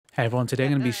Hey everyone, today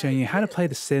I'm going to be showing you how to play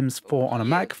The Sims 4 on a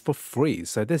Mac for free.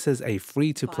 So this is a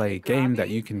free-to-play game that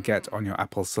you can get on your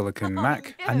Apple Silicon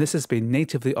Mac, and this has been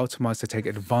natively optimized to take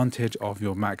advantage of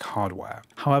your Mac hardware.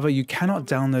 However, you cannot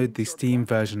download the Steam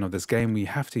version of this game. We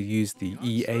have to use the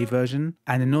EA version,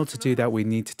 and in order to do that, we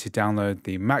need to download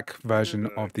the Mac version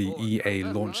of the EA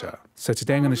launcher. So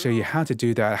today I'm going to show you how to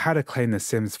do that, how to claim The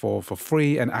Sims 4 for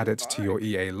free and add it to your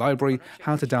EA library,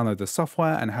 how to download the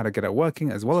software, and how to get it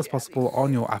working as well as possible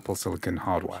on your Apple Silicon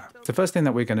hardware. The first thing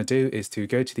that we're going to do is to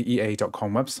go to the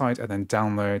EA.com website and then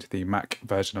download the Mac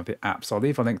version of the app. So I'll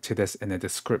leave a link to this in the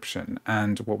description.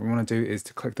 And what we want to do is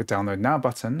to click the download now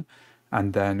button,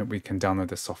 and then we can download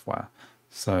the software.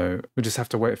 So we just have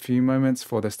to wait a few moments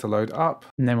for this to load up.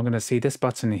 And then we're going to see this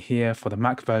button here for the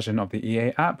Mac version of the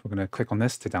EA app. We're going to click on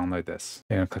this to download this.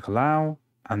 We're going to click allow.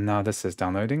 And now this is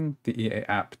downloading the EA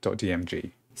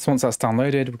app.dmg. So once that's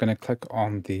downloaded, we're going to click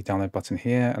on the download button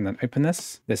here and then open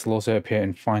this. This will also appear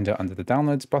in Finder under the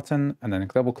downloads button, and then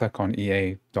double click on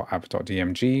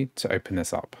ea.app.dmg to open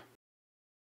this up.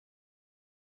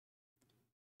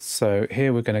 So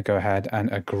here we're going to go ahead and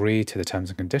agree to the terms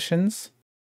and conditions.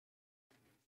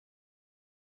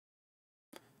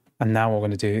 And now what we're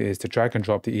going to do is to drag and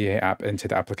drop the EA app into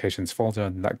the applications folder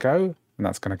and let go. And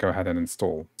that's going to go ahead and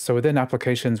install. So within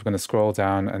applications, we're going to scroll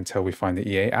down until we find the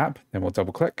EA app. Then we'll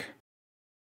double click.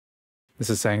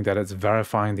 This is saying that it's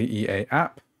verifying the EA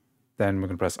app. Then we're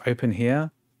going to press open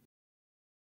here.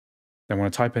 Then we're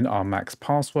going to type in our Mac's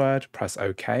password, press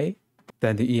OK.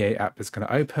 Then the EA app is going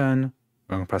to open.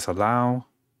 We're going to press allow.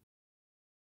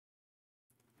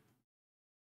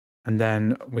 And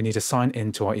then we need to sign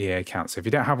into our EA account. So if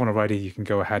you don't have one already, you can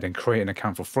go ahead and create an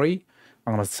account for free.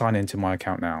 I'm going to sign into my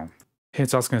account now. Here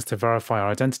it's asking us to verify our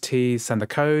identity, send the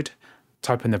code,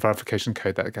 type in the verification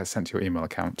code that gets sent to your email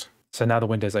account. So now the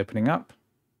window is opening up.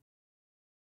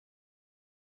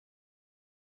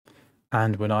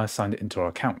 And we're now signed into our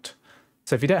account.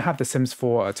 So if you don't have The Sims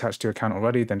 4 attached to your account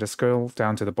already, then just scroll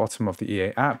down to the bottom of the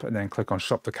EA app and then click on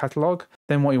Shop the Catalog.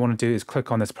 Then what you want to do is click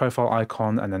on this profile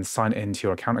icon and then sign into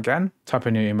your account again. Type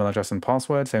in your email address and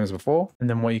password, same as before. And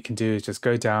then what you can do is just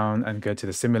go down and go to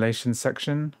the simulation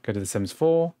section, go to The Sims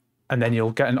 4, and then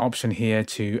you'll get an option here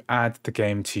to add the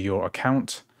game to your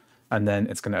account. And then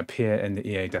it's going to appear in the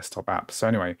EA desktop app. So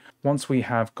anyway, once we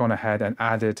have gone ahead and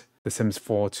added The Sims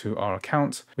 4 to our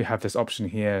account, we have this option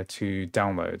here to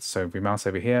download. So if we mouse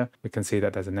over here, we can see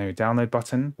that there's a new download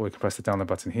button, or we can press the download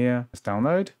button here, press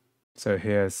download. So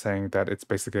here it's saying that it's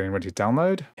basically getting ready to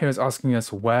download. Here it's asking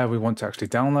us where we want to actually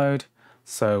download.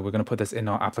 So we're going to put this in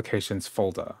our applications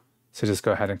folder. So just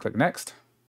go ahead and click next.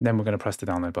 Then we're going to press the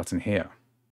download button here.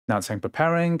 Now it's saying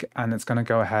preparing, and it's going to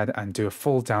go ahead and do a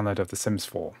full download of The Sims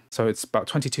 4. So it's about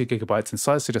 22 gigabytes in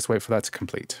size, so just wait for that to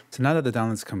complete. So now that the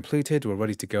download's completed, we're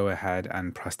ready to go ahead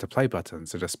and press the play button.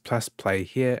 So just press play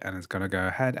here, and it's going to go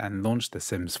ahead and launch The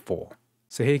Sims 4.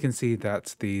 So here you can see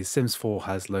that the Sims 4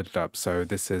 has loaded up. So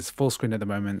this is full screen at the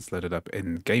moment, it's loaded up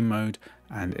in game mode,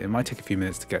 and it might take a few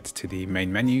minutes to get to the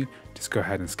main menu. Just go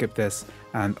ahead and skip this.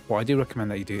 And what I do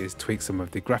recommend that you do is tweak some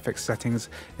of the graphics settings,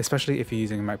 especially if you're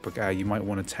using a MacBook Air, you might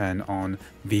want to turn on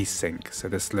VSync. So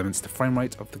this limits the frame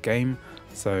rate of the game.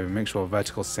 So make sure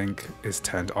vertical sync is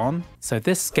turned on. So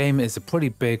this game is a pretty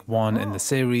big one in the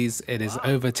series. It is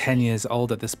over 10 years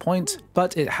old at this point,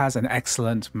 but it has an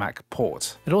excellent Mac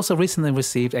port. It also recently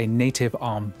received a native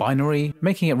ARM binary,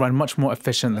 making it run much more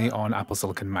efficiently on Apple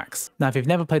Silicon Macs. Now, if you've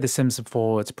never played The Sims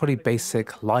before, it's a pretty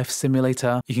basic life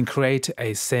simulator. You can create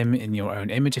a sim in your own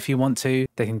image if you want to.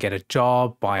 They can get a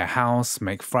job, buy a house,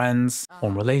 make friends,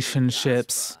 form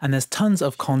relationships, and there's tons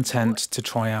of content to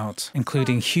try out,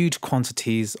 including huge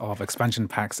quantities of expansion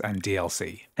packs and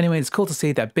DLC. Anyway, it's cool to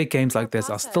see that big games like this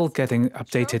are still getting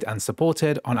updated and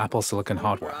supported on Apple Silicon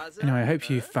hardware. Anyway, I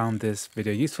hope you found this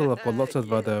video useful. I've got lots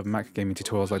of other Mac gaming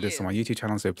tutorials like this on my YouTube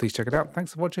channel, so please check it out.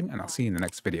 Thanks for watching, and I'll see you in the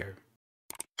next video.